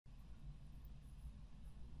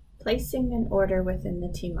Placing an order within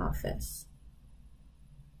the team office.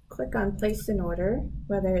 Click on Place an Order,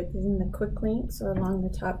 whether it's in the quick links or along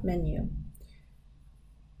the top menu.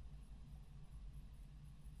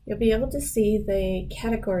 You'll be able to see the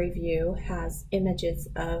category view has images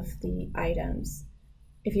of the items.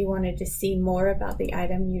 If you wanted to see more about the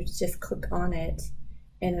item, you just click on it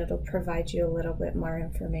and it'll provide you a little bit more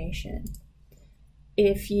information.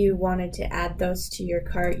 If you wanted to add those to your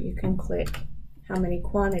cart, you can click how many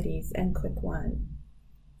quantities and click 1.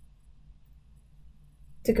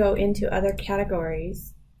 To go into other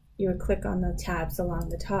categories, you would click on the tabs along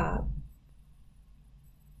the top.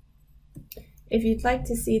 If you'd like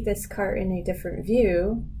to see this cart in a different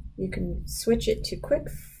view, you can switch it to quick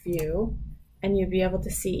view and you'll be able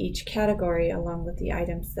to see each category along with the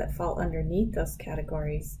items that fall underneath those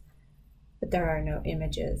categories, but there are no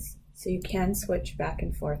images, so you can switch back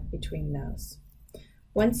and forth between those.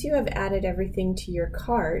 Once you have added everything to your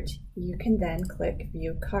cart, you can then click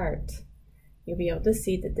View Cart. You'll be able to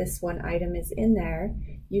see that this one item is in there.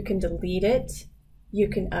 You can delete it, you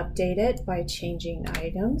can update it by changing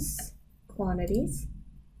items, quantities,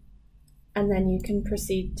 and then you can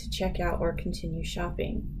proceed to check out or continue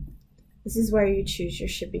shopping. This is where you choose your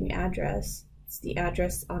shipping address. It's the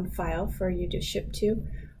address on file for you to ship to,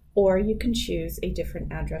 or you can choose a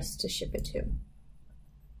different address to ship it to.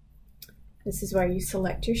 This is where you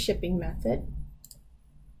select your shipping method.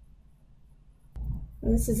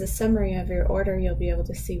 And this is a summary of your order. You'll be able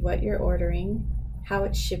to see what you're ordering, how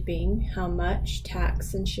it's shipping, how much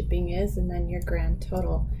tax and shipping is, and then your grand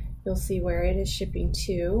total. You'll see where it is shipping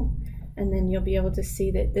to, and then you'll be able to see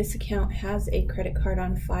that this account has a credit card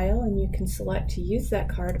on file, and you can select to use that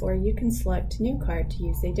card, or you can select new card to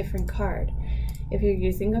use a different card. If you're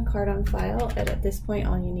using a card on file, at this point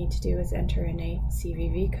all you need to do is enter in a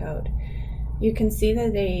CVV code. You can see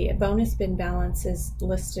that a bonus bin balance is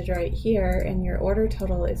listed right here, and your order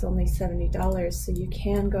total is only $70, so you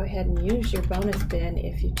can go ahead and use your bonus bin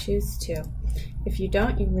if you choose to. If you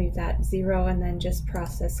don't, you leave that 0 and then just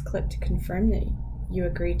process click to confirm that you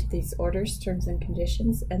agree to these orders, terms and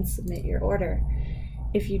conditions, and submit your order.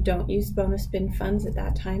 If you don't use bonus bin funds at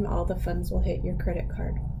that time, all the funds will hit your credit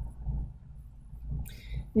card.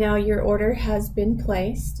 Now your order has been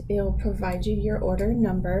placed. It will provide you your order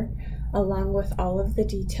number along with all of the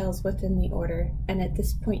details within the order, and at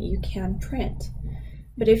this point you can print.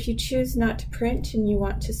 But if you choose not to print and you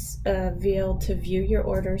want to be able to view your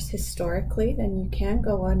orders historically, then you can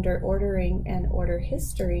go under Ordering and Order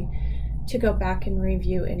History to go back and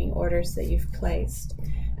review any orders that you've placed.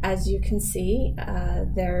 As you can see,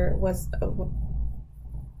 there was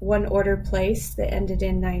one order placed that ended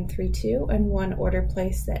in 932 and one order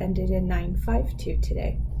placed that ended in 952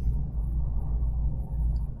 today.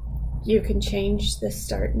 You can change the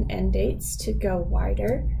start and end dates to go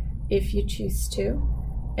wider if you choose to.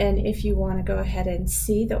 And if you want to go ahead and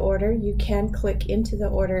see the order, you can click into the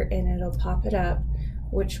order and it'll pop it up,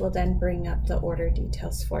 which will then bring up the order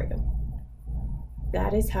details for you.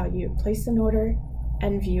 That is how you place an order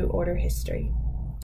and view order history.